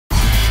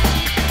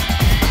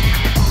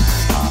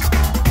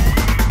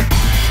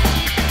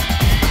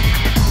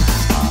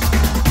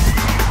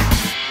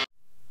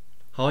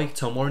Hi,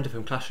 Tom Warrender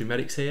from Classroom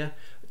Medics here.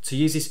 To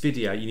use this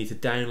video you need to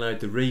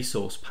download the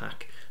resource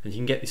pack, and you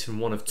can get this from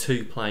one of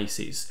two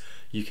places.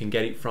 You can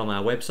get it from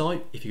our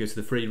website. If you go to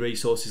the free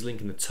resources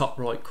link in the top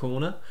right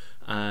corner,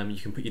 you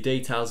can put your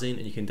details in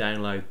and you can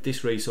download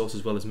this resource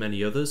as well as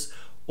many others.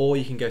 Or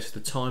you can go to the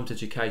Times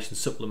Education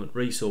Supplement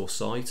resource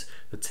site,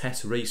 the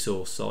test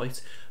resource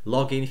site,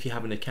 log in if you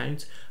have an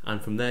account,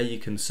 and from there you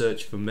can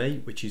search for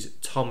me, which is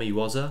Tommy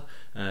Wazza.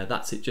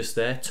 That's it just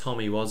there,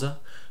 Tommy Wazza,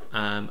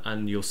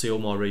 and you'll see all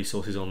my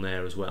resources on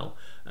there as well.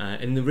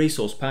 In the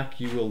resource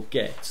pack you will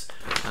get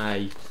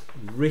a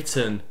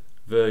written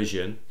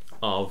version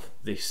of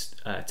this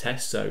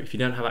test, so if you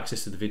don't have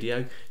access to the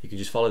video you can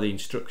just follow the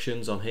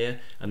instructions on here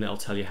and that'll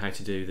tell you how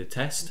to do the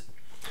test.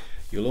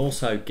 You'll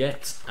also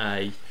get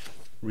a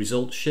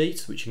result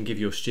sheet which you can give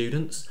your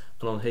students,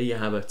 and on here you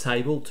have a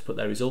table to put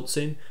their results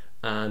in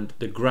and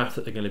the graph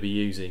that they're going to be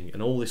using,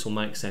 and all this will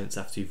make sense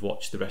after you've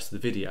watched the rest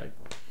of the video.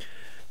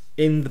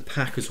 In the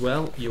pack as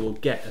well you will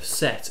get a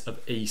set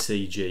of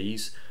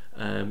ECGs.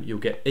 You'll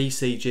get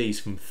ECGs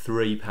from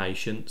 3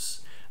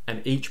 patients,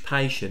 and each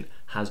patient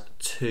has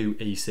 2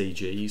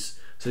 ECGs,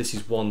 so this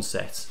is one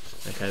set.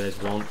 Okay,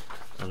 there's one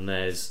and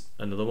there's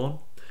another one.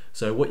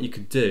 So what you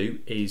could do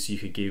is you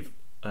could give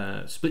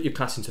split your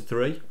class into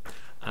 3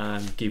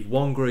 and give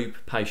one group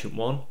patient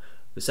 1,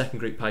 the second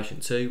group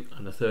patient 2,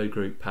 and the third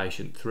group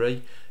patient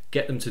 3.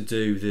 Get them to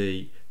do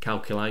the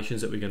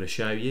calculations that we're going to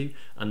show you,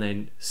 and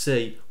then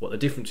see what the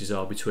differences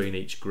are between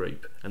each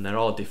group, and there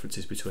are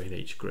differences between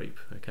each group.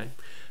 Okay,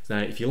 now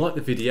if you like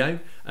the video,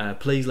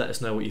 please let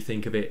us know what you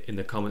think of it in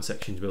the comment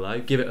section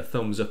below. Give it a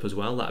thumbs up as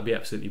well, that would be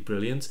absolutely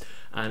brilliant,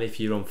 and if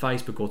you're on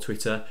Facebook or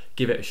Twitter,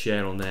 give it a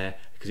share on there,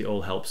 because it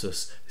all helps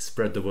us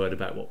spread the word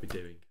about what we're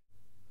doing.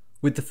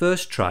 With the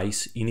first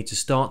trace you need to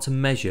start to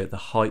measure the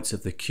heights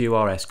of the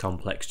QRS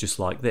complex just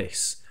like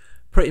this.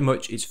 Pretty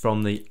much it's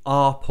from the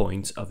R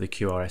point of the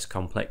QRS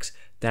complex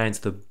down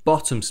to the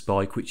bottom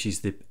spike, which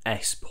is the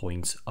S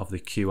point of the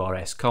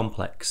QRS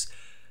complex.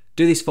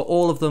 Do this for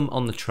all of them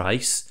on the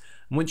trace,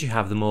 and once you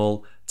have them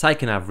all,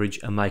 take an average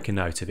and make a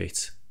note of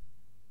it.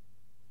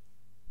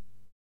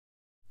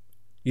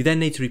 You then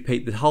need to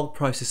repeat the whole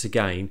process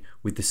again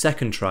with the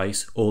second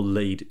trace, or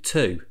lead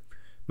 2.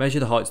 Measure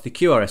the heights of the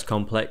QRS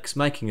complex,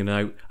 making a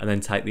note, and then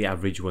take the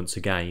average once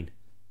again.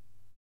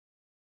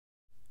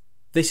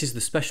 This is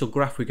the special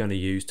graph we're going to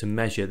use to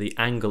measure the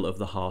angle of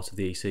the heart of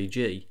the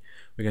ECG.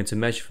 We're going to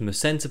measure from the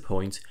centre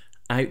point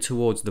out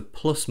towards the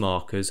plus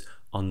markers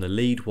on the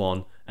lead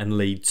 1 and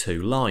lead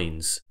 2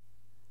 lines.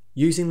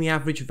 Using the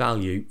average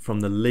value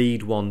from the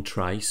lead 1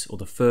 trace, or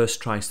the first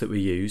trace that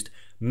we used,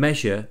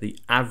 measure the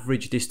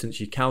average distance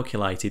you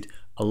calculated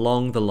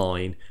along the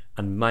line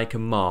and make a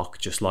mark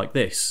just like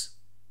this.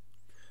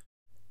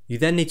 You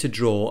then need to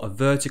draw a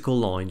vertical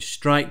line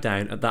straight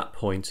down at that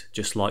point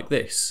just like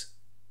this.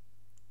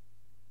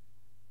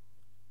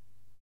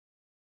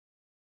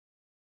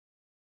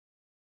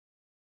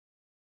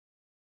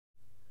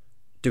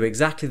 Do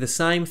exactly the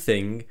same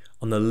thing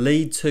on the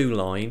lead 2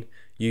 line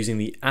using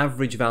the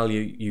average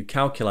value you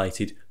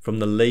calculated from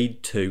the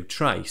lead 2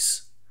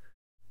 trace.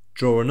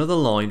 Draw another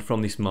line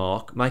from this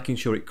mark, making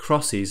sure it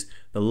crosses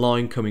the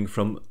line coming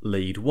from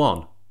lead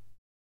 1.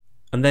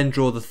 And then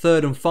draw the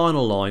third and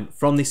final line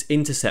from this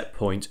intercept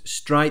point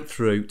straight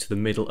through to the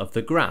middle of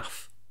the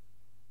graph.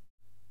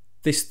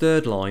 This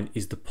third line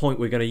is the point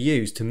we're going to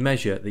use to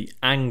measure the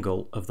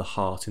angle of the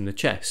heart in the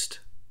chest.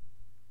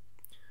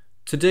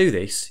 To do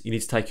this, you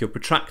need to take your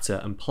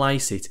protractor and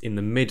place it in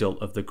the middle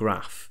of the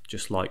graph,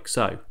 just like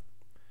so.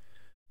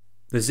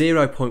 The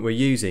 0 point we're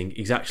using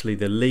is actually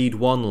the lead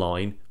 1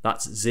 line,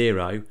 that's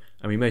 0,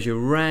 and we measure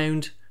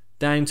round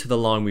down to the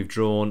line we've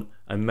drawn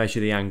and measure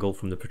the angle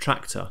from the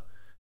protractor.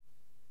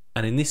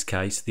 And in this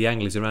case the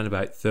angle is around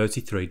about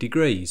 33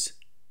 degrees.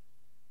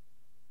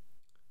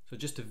 So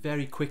just to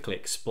very quickly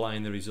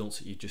explain the results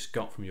that you just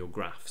got from your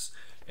graphs.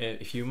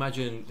 If you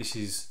imagine this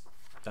is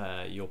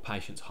your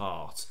patient's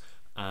heart,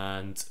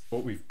 and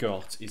what we've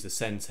got is the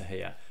centre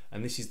here,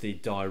 and this is the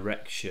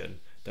direction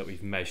that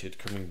we've measured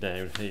coming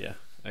down here.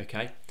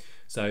 Okay,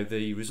 so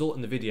the result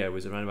in the video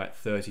was around about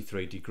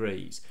 33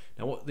 degrees.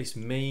 Now what this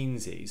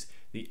means is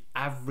the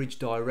average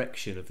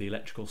direction of the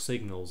electrical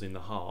signals in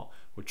the heart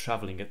were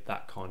travelling at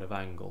that kind of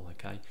angle.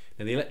 Okay,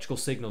 now the electrical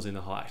signals in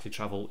the heart actually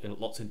travel in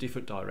lots of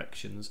different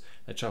directions.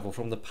 They travel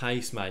from the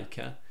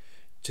pacemaker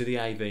to the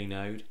AV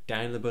node,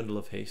 down the bundle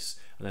of His,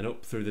 and then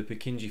up through the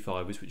Purkinje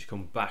fibres, which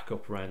come back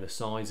up around the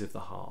sides of the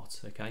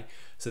heart. Okay,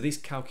 so this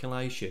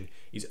calculation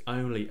is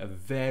only a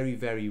very,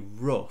 very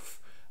rough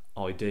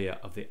idea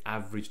of the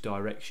average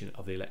direction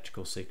of the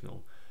electrical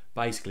signal,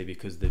 basically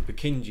because the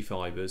Purkinje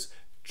fibres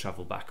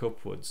travel back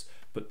upwards,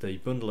 but the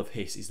bundle of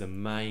His is the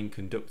main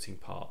conducting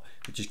part,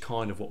 which is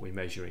kind of what we're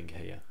measuring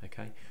here.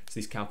 Okay, so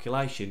this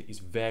calculation is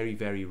very,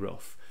 very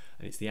rough,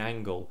 and it's the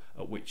angle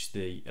at which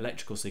the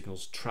electrical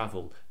signals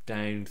travel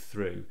down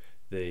through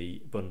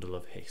the bundle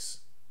of His.